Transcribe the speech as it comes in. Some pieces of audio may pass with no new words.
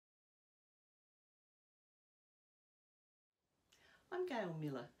I'm Gail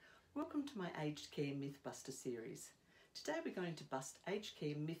Miller. Welcome to my Aged Care Mythbuster series. Today we're going to bust aged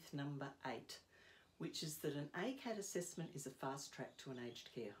care myth number 8, which is that an ACAT assessment is a fast track to an aged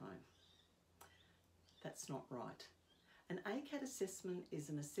care home. That's not right. An ACAT assessment is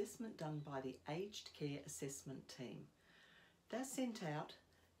an assessment done by the Aged Care Assessment Team. They're sent out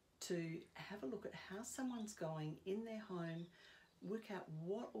to have a look at how someone's going in their home, work out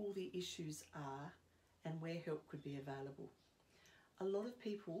what all the issues are and where help could be available. A lot of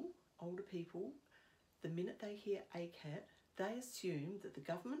people, older people, the minute they hear ACAT, they assume that the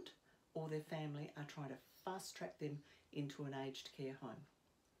government or their family are trying to fast track them into an aged care home.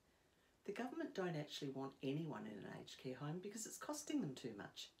 The government don't actually want anyone in an aged care home because it's costing them too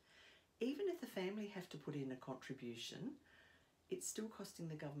much. Even if the family have to put in a contribution, it's still costing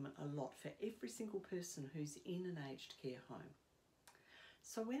the government a lot for every single person who's in an aged care home.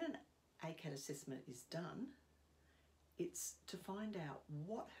 So when an ACAT assessment is done, it's to find out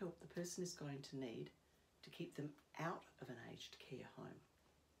what help the person is going to need to keep them out of an aged care home.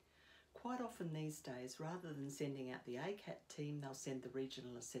 Quite often these days, rather than sending out the ACAT team, they'll send the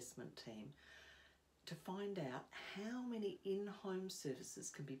regional assessment team to find out how many in-home services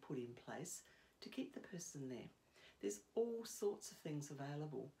can be put in place to keep the person there. There's all sorts of things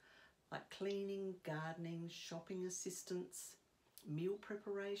available, like cleaning, gardening, shopping assistance, meal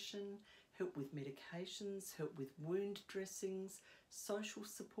preparation, help with medications, help with wound dressings, social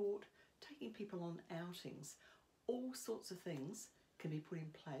support, taking people on outings. All sorts of things can be put in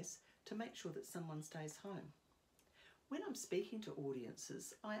place to make sure that someone stays home. When I'm speaking to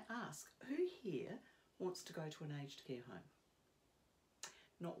audiences, I ask, who here wants to go to an aged care home?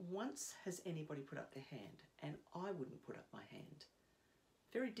 Not once has anybody put up their hand, and I wouldn't put up my hand.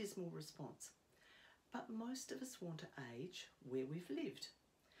 Very dismal response. But most of us want to age where we've lived.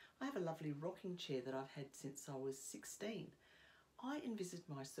 I have a lovely rocking chair that I've had since I was 16. I envisage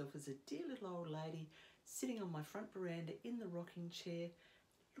myself as a dear little old lady sitting on my front veranda in the rocking chair,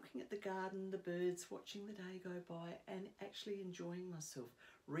 looking at the garden, the birds, watching the day go by and actually enjoying myself,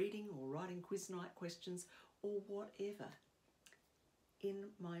 reading or writing quiz night questions or whatever in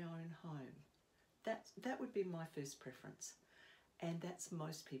my own home. That would be my first preference, and that's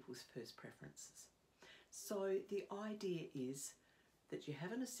most people's first preferences. So the idea is that you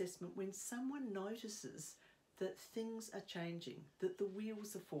have an assessment when someone notices that things are changing, that the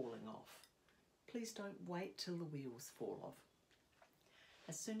wheels are falling off. Please don't wait till the wheels fall off.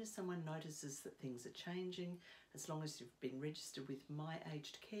 As soon as someone notices that things are changing, as long as you've been registered with My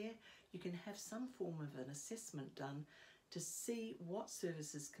Aged Care, you can have some form of an assessment done to see what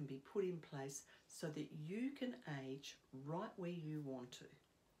services can be put in place so that you can age right where you want to.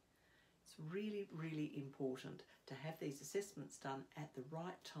 It's really, really important to have these assessments done at the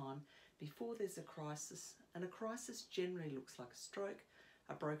right time before there's a crisis. And a crisis generally looks like a stroke,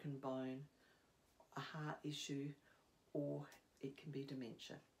 a broken bone, a heart issue, or it can be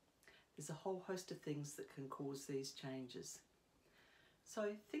dementia. There's a whole host of things that can cause these changes.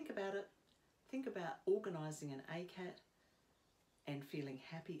 So think about it. Think about organising an ACAT and feeling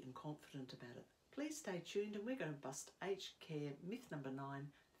happy and confident about it. Please stay tuned, and we're going to bust aged care myth number 9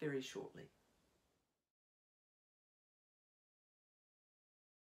 very shortly.